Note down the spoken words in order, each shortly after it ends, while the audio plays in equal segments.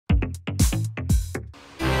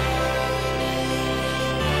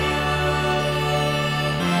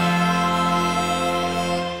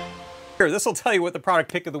Here, this will tell you what the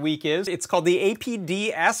product pick of the week is. It's called the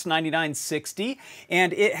APD-S9960,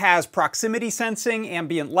 and it has proximity sensing,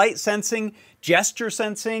 ambient light sensing, gesture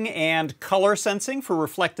sensing, and color sensing for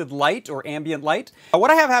reflected light or ambient light.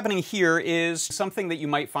 What I have happening here is something that you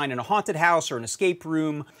might find in a haunted house or an escape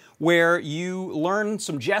room, where you learn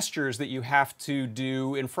some gestures that you have to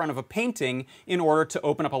do in front of a painting in order to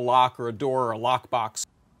open up a lock or a door or a lockbox.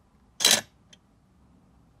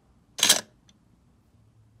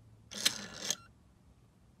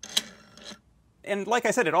 And like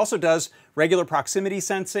I said, it also does regular proximity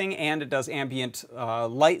sensing and it does ambient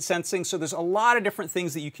light sensing. So there's a lot of different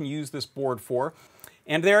things that you can use this board for.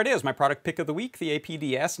 And there it is, my product pick of the week, the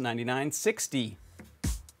APD-S9960.